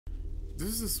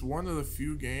This is one of the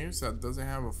few games that doesn't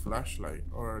have a flashlight,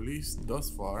 or at least thus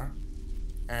far.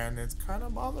 And it's kind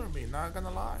of bothering me, not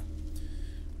gonna lie.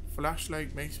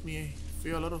 Flashlight makes me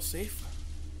feel a little safer.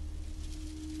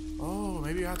 Oh,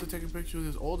 maybe I have to take a picture of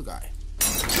this old guy.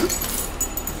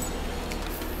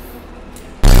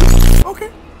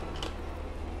 Okay.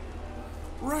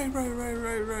 Right.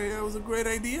 That was a great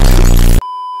idea.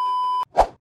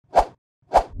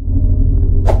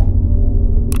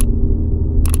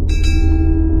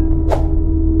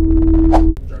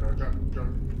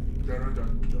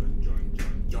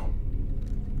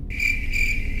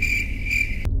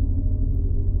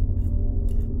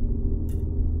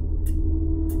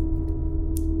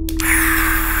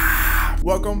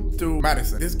 Welcome to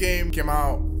MADiSON. This game came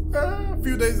out a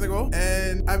few days ago,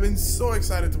 and I've been so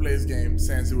excited to play this game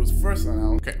since it was first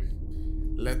announced. Okay,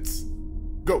 let's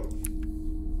go.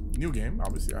 New game.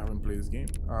 Obviously, I haven't played this game.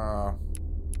 No,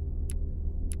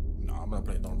 I'm gonna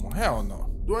play normal. Hell no.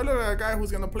 Do I look like a guy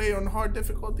who's gonna play on hard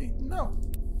difficulty? No.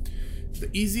 The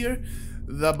easier,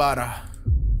 the better.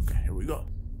 Okay, here we go.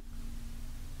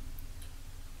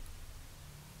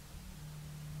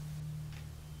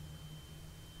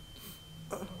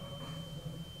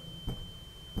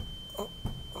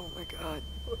 Oh my god.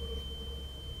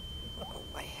 Oh,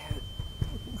 my head.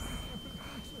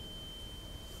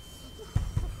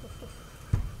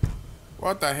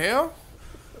 What the hell?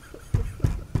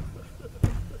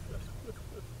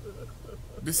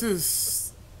 This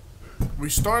is... We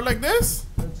start like this?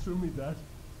 Answer me that.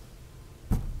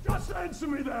 Just answer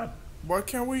me that! Why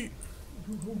can't we...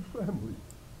 Your own family.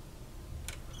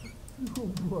 Your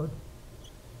own blood.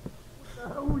 What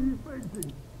the hell were you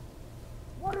thinking?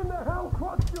 What in the hell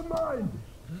crossed your mind?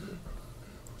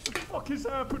 What the fuck is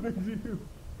happening to you?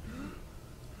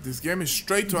 This game is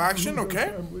straight to action,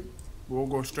 okay? Family. We'll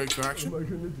go straight to action. What am I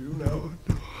gonna do now?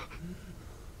 No.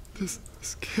 This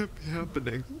can't be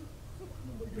happening.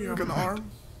 You have an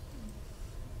arm?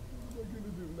 What am I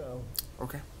gonna do now?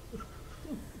 Okay.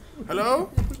 Hello?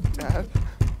 Dad?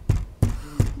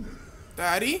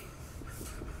 Daddy?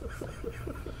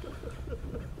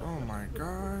 Oh my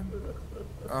god.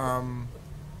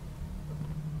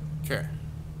 Okay.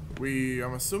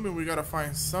 I'm assuming we gotta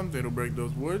find something to break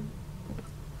those wood.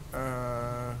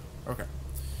 Okay.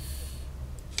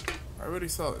 I already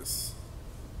saw this.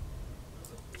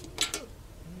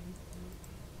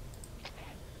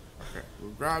 Okay, we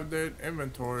grabbed it,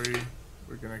 inventory.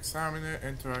 We can examine it,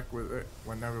 interact with it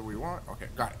whenever we want. Okay,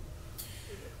 got it.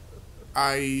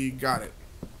 I got it.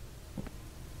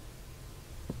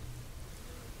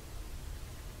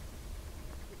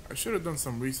 I should have done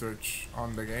some research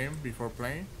on the game before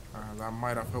playing. That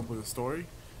might have helped with the story.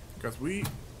 Because we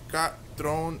got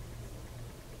thrown...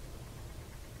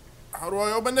 How do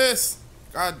I open this?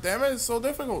 God damn it, it's so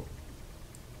difficult.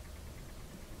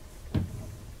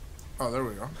 Oh, there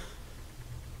we go.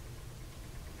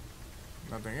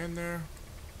 Nothing in there.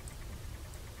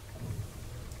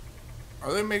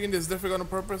 Are they making this difficult on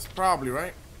purpose? Probably,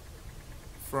 right?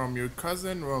 From your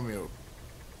cousin Romeo.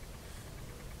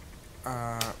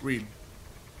 Read.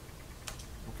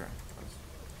 Okay.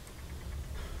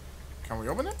 Can we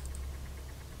open it?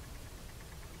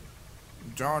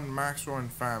 John Maxwell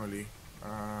and family.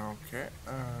 Okay.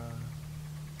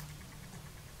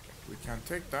 We can't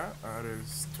take that. That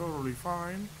is totally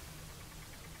fine.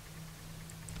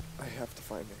 I have to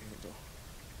find the handle.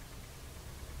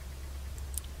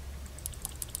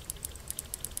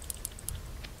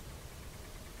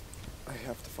 I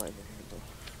have to find the handle.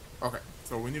 Okay,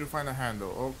 so we need to find a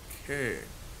handle. Okay.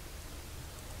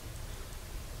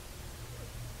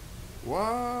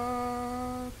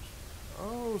 What?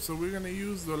 Oh, so we're gonna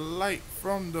use the light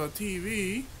from the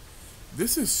TV.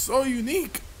 This is so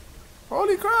unique.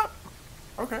 Holy crap.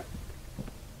 Okay.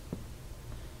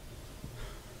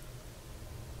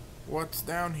 What's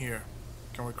down here?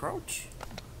 Can we crouch?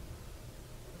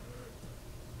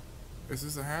 Is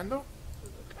this a handle?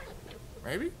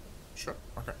 Maybe? Sure.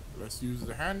 Okay, let's use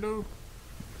the handle.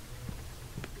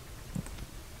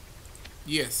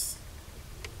 Yes.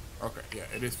 Okay, yeah,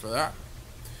 it is for that.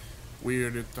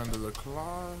 Weird it under the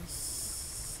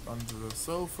cloths, under the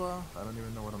sofa. I don't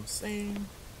even know what I'm saying.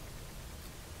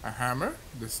 A hammer.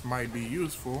 This might be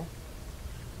useful.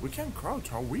 We can crouch.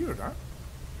 How weird, huh?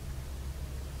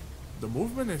 The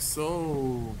movement is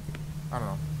so, I don't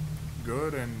know,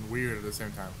 good and weird at the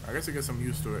same time. I guess I get some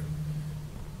used to it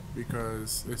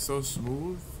because it's so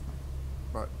smooth,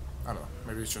 but I don't know,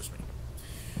 maybe it's just me.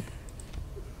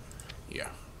 Yeah.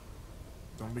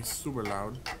 Don't be super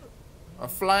loud. A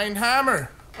flying hammer!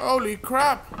 Holy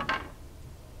crap!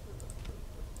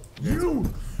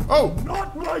 You! Oh!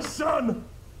 Not my son!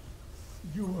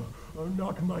 You are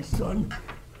not my son.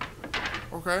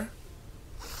 Okay.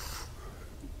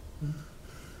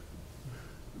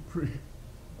 The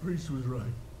priest was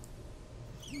right.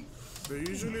 They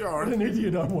usually are. What an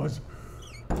idiot I was.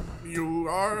 You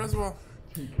are as well.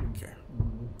 Okay.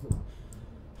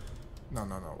 No.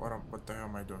 What the hell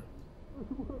am I doing?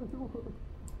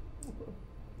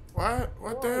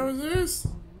 What the hell is this?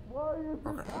 Why is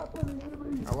this happening to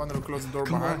me? I wanted to close the door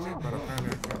behind me, but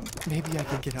apparently I can't. Maybe I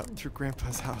can get out through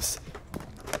Grandpa's house.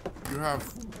 You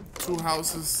have 2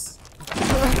 houses.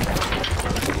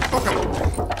 Okay.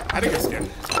 I didn't get scared.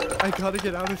 I gotta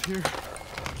get out of here.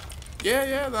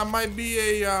 Yeah, that might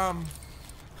be a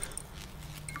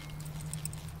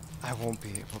I won't be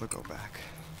able to go back.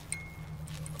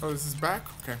 Oh, this is back?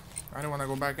 Okay. I didn't want to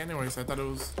go back anyways. I thought it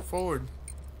was forward.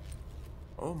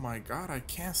 Oh my god, I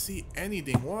can't see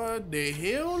anything. What the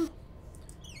hell?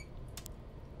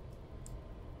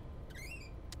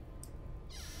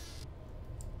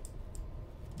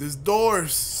 This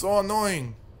door's so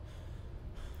annoying.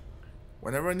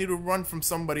 Whenever I need to run from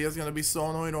somebody, it's gonna be so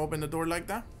annoying to open the door like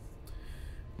that.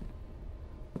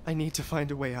 I need to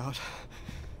find a way out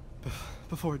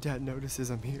before Dad notices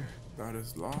I'm here. That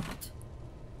is locked.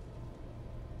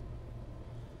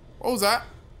 What was that?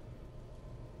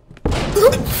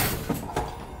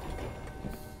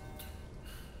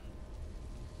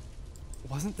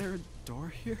 Wasn't there a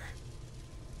door here?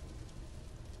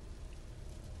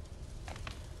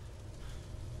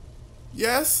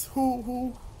 Yes.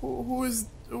 Who is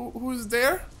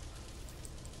there?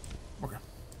 Okay.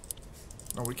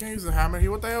 No, we can't use the hammer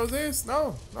here. What the hell is this?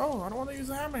 No, I don't want to use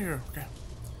the hammer here. Okay.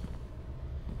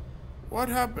 What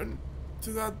happened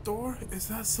to that door? Is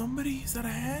that somebody? Is that a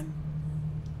hand?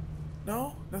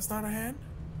 No, that's not a hand.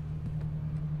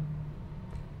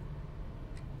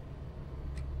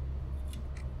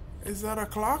 Is that a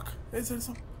clock? Is there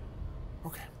some?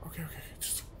 Okay.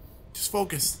 Just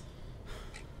focus.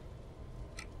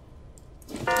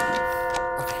 Okay.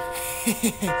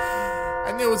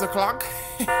 I knew it was a clock.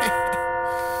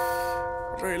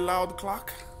 A very loud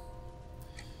clock.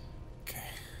 Okay,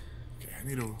 I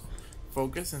need to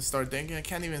focus and start thinking. I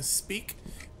can't even speak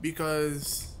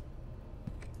because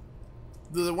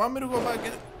do they want me to go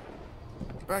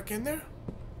back in there?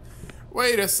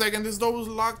 Wait a second, this door was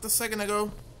locked a second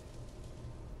ago.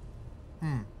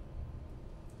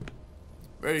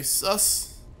 Very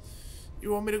sus.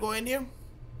 You want me to go in here?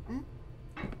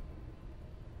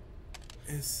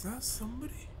 Is that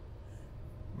somebody?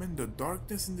 Man, the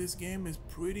darkness in this game is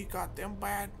pretty goddamn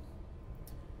bad.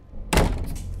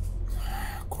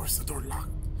 Of course the door locked.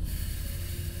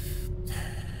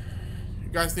 You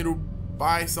guys need to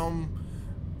buy some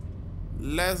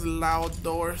less loud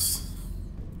doors.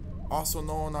 Also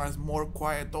known as more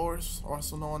quiet doors.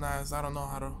 Also known as, I don't know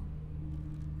how to...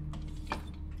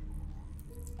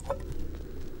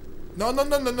 No. I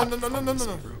didn't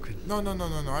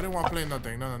want to play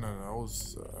nothing. No. I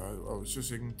was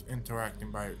just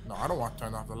interacting by... No, I don't want to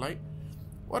turn off the light.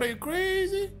 What, are you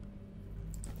crazy?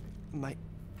 My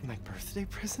birthday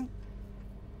present?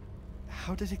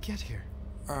 How did it get here?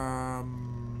 I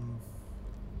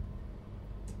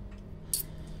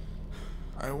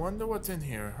wonder what's in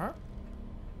here, huh?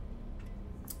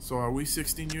 So are we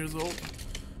 16 years old?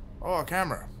 Oh, a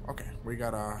camera. Okay, we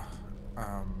got a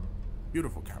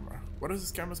beautiful camera. What is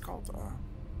this camera's called?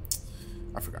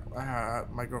 I forgot.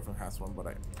 My girlfriend has one, but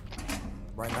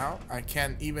right now I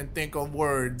can't even think of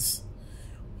words.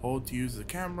 Hold to use the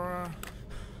camera.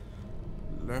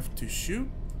 Left to shoot.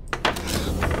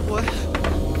 What?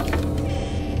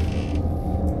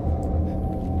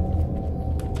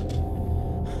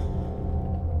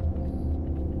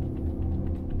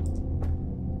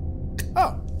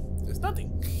 Oh, there's nothing.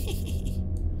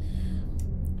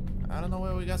 I don't know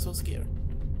why we got so scared.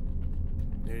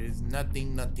 There is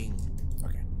nothing.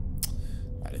 Okay,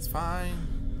 that is fine.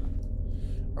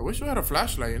 I wish we had a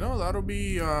flashlight, you know, that'll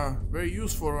be very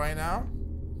useful right now.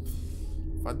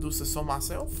 If I do say so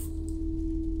myself.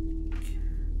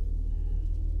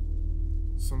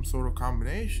 Some sort of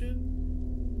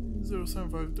combination.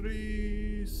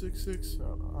 075366.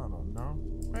 I don't know.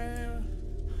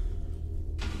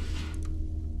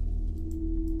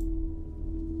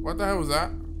 What the hell was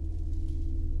that?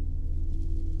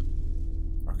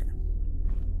 Okay.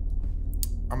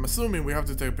 I'm assuming we have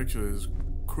to take a picture of this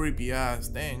creepy ass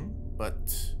thing,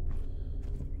 but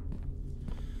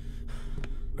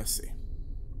let's see.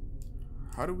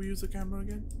 How do we use the camera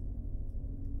again?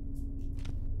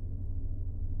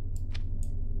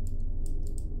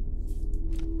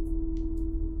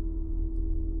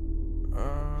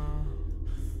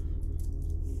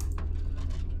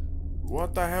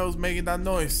 What the hell is making that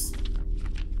noise?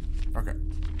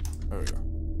 There we go.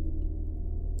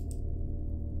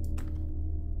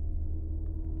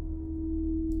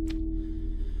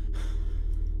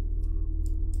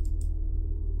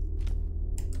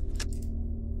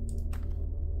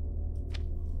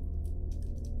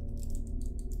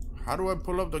 How do I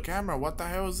pull up the camera? What the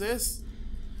hell is this?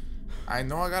 I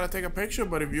know I gotta take a picture,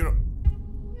 but if you don't...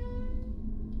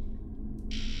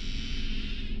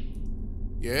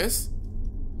 Yes?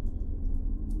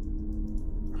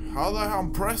 How the hell?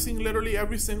 I'm pressing literally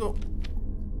every single...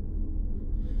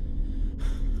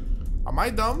 Am I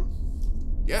dumb?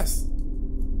 Yes.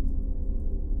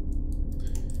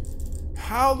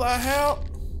 How the hell?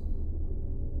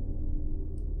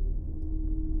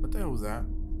 What the hell was that?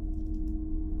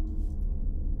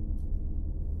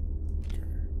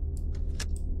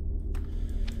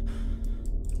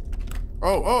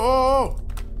 Oh.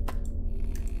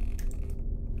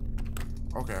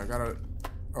 Okay, I gotta...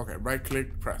 Okay, right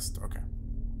click, pressed. Okay.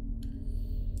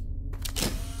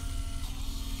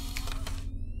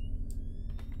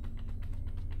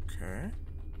 Okay.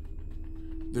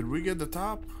 Did we get the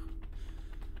top?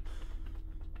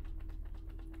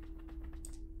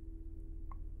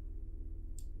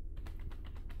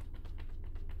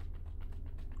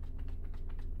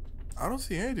 I don't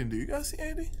see anything. Do you guys see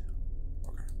anything?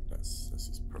 Okay, this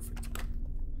is perfect.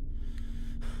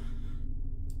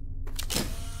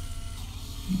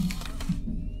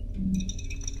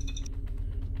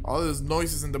 All those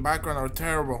noises in the background are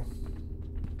terrible.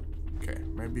 Okay,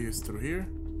 maybe it's through here.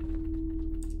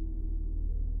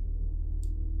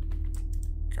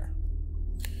 Okay.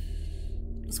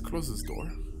 Let's close this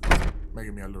door.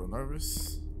 Making me a little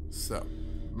nervous. So,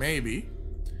 maybe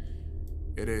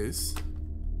it is.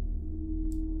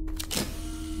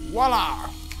 Voila!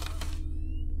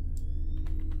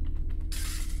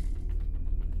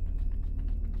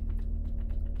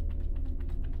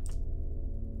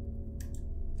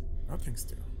 Nothing's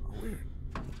there. Oh, weird.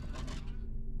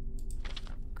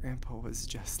 Grandpa was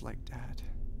just like Dad.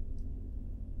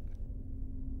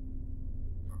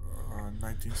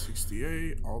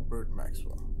 1968, Albert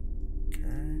Maxwell.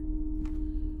 Okay.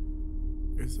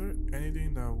 Is there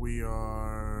anything that we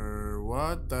are...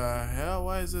 What the hell?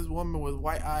 Why is this woman with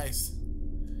white eyes?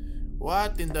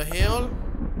 What in the hell?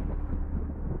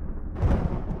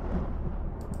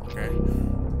 Okay.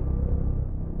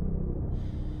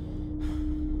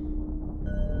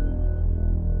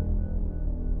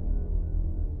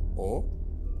 Oh.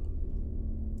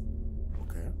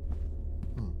 Okay.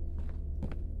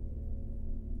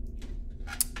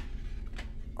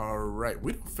 Alright,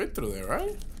 we don't fit through there,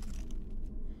 right?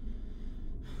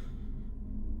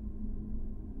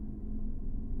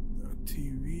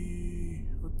 TV.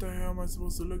 What the hell am I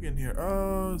supposed to look in here?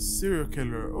 Oh, serial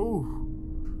killer. Oh.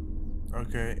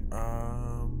 Okay.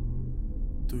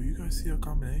 Do you guys see a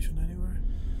combination anywhere?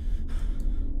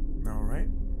 No, right?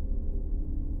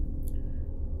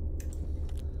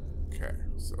 Okay,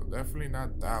 so definitely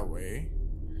not that way.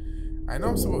 I know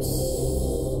I'm supposed.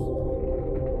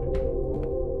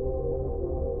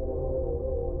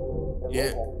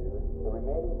 Yeah. The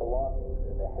remaining belongings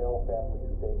in the Hale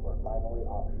family estate were finally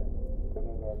auctioned,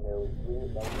 bringing in nearly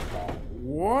 $3 million.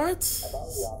 What? Among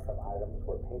the auction items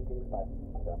were paintings by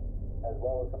them, as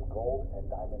well as some gold and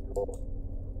diamond jewelry.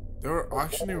 There were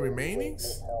auctioning remainings?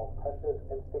 Miss Hale's precious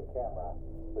instant camera,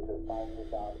 which is finally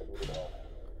found to be the owner.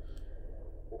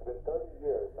 It's been 30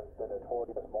 years since the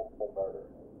notorious multiple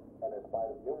murders, and in spite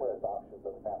of numerous auctions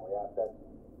of family assets,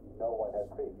 no one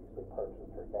had previously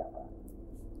purchased her camera.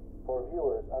 For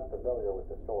viewers unfamiliar with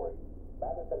the story,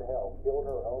 MADiSON Hale killed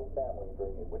her own family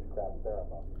during a witchcraft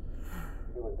ceremony.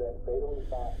 She was then fatally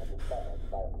shot in the stomach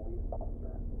by a police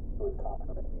officer who had caught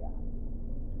her in the act.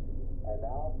 And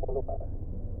now for the weather.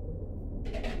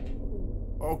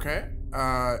 Okay.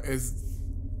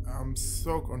 I'm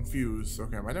so confused.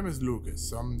 Okay, my name is Lucas,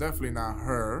 so I'm definitely not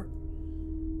her.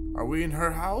 Are we in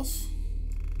her house?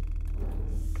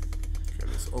 Okay,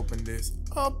 let's open this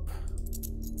up.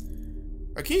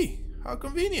 A key. How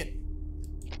convenient.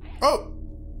 Oh,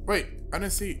 wait. I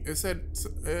didn't see. It said,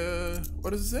 what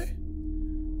does it say?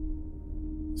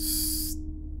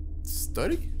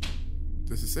 Study?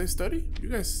 Does it say study? You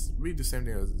guys read the same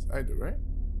thing as I do, right?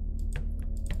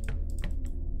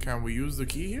 Can we use the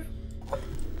key here? No,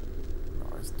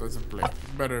 it doesn't play.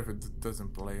 Better if it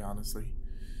doesn't play, honestly.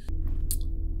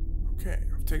 Okay,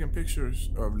 I've taken pictures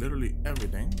of literally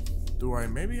everything. Do I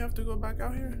maybe have to go back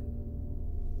out here?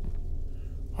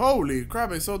 Holy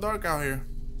crap, it's so dark out here.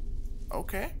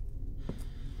 Okay.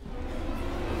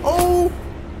 Oh!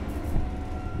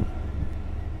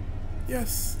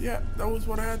 Yes, yeah, that was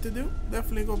what I had to do.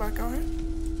 Definitely go back out here.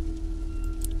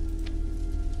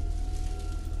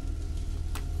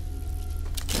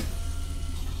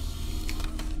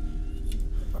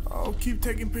 keep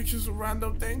taking pictures of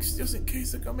random things just in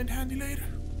case they come in handy later.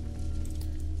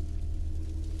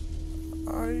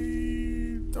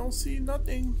 I don't see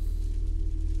nothing.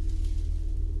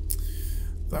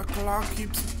 The clock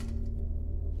keeps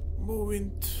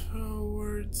moving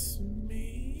towards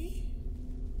me.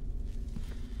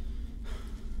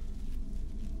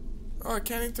 Oh, I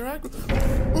can't interact with them.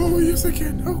 Oh, yes I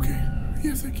can. Okay.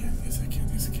 Yes I can. Yes I can.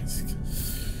 Yes I can. Yes I can.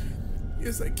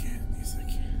 Yes I can. Yes I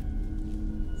can.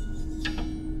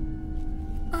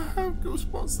 I have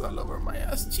goosebumps all over my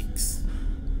ass cheeks.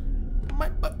 My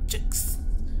butt cheeks.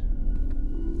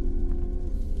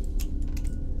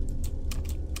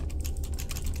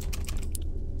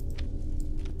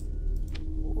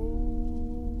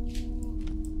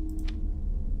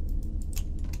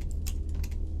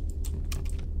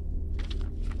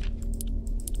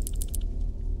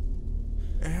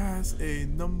 A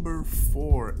number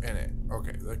 4 in it.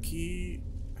 Okay, the key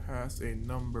has a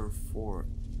number 4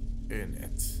 in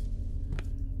it.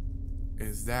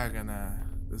 Is that gonna...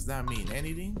 does that mean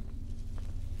anything?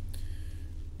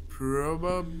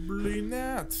 Probably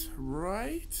not,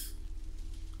 right?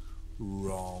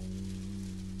 Wrong.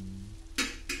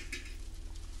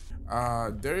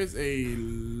 There is a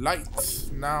light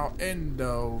now in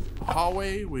the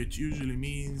hallway, which usually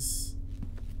means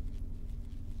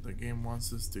the game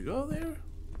wants us to go there,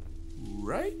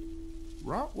 right?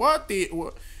 Wrong? What the?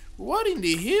 What in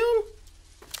the hell?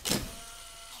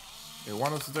 They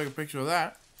want us to take a picture of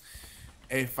that.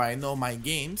 If I know my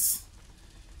games.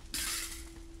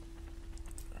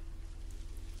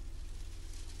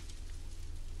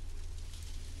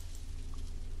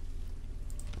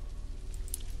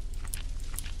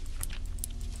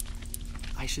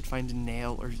 I should find a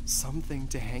nail or something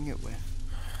to hang it with.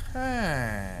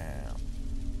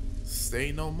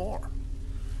 Say no more.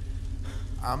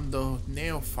 I'm the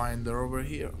nail finder over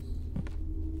here.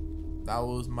 That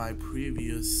was my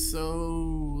previous.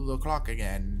 So the clock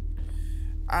again.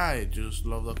 I just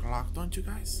love the clock, don't you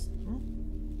guys?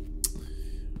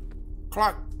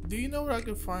 Clock, do you know where I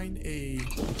can find a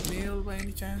nail by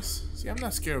any chance? See, I'm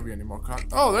not scared of you anymore, clock.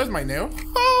 Oh, there's my nail.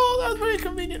 Oh, that's very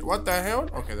convenient. What the hell?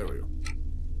 Okay, there we go.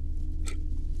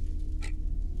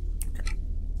 Okay.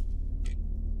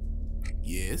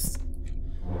 Yes.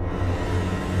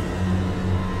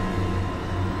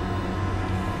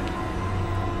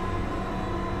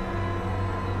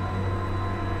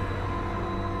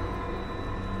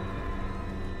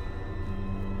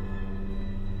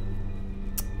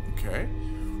 Okay,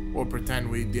 we'll pretend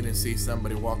we didn't see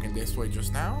somebody walking this way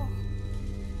just now.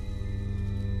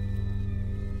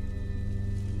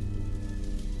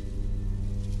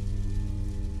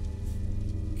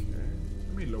 Okay,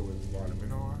 let me lower the volume, you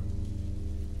know what?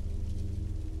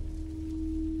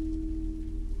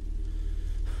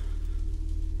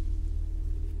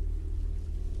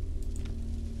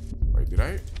 Wait, did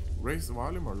I raise the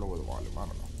volume or lower the volume? I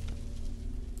don't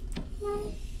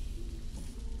know.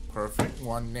 Perfect.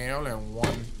 One nail and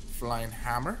one flying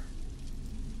hammer.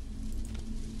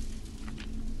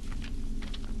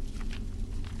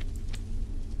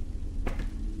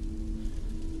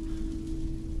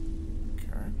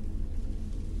 Okay.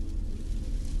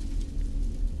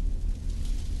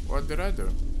 What did I do?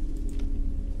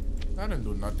 I didn't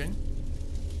do nothing.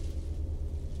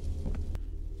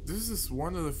 This is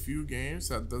one of the few games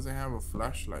that doesn't have a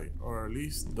flashlight, or at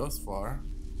least thus far.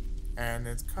 And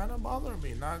it's kind of bothering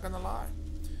me, not gonna lie.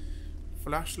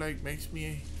 Flashlight makes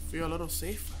me feel a little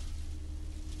safer.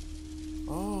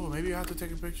 Oh, maybe I have to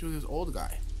take a picture of this old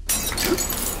guy.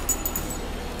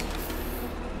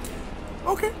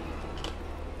 Okay.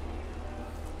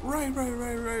 Right.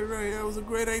 That was a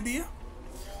great idea.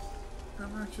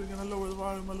 I'm actually gonna lower the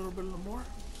volume a little bit more.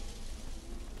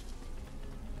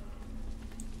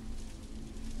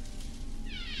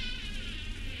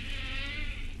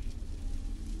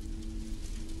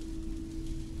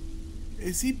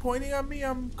 Is he pointing at me?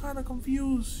 I'm kind of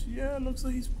confused. Yeah, it looks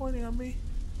like he's pointing at me.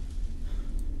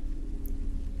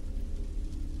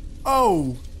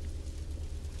 Oh!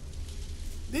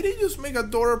 Did he just make a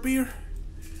door appear?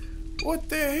 What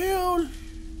the hell?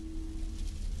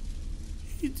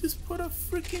 He just put a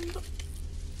freaking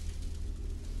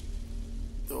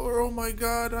door. Oh my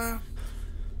god. Look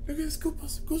at this,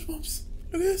 goosebumps.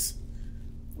 Look at this.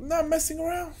 I'm not messing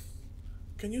around.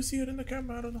 Can you see it in the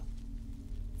camera? I don't know.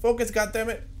 Focus,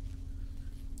 goddammit.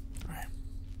 Alright.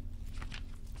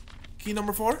 Key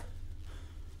number 4?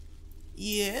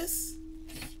 Yes.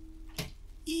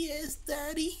 Yes,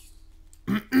 daddy.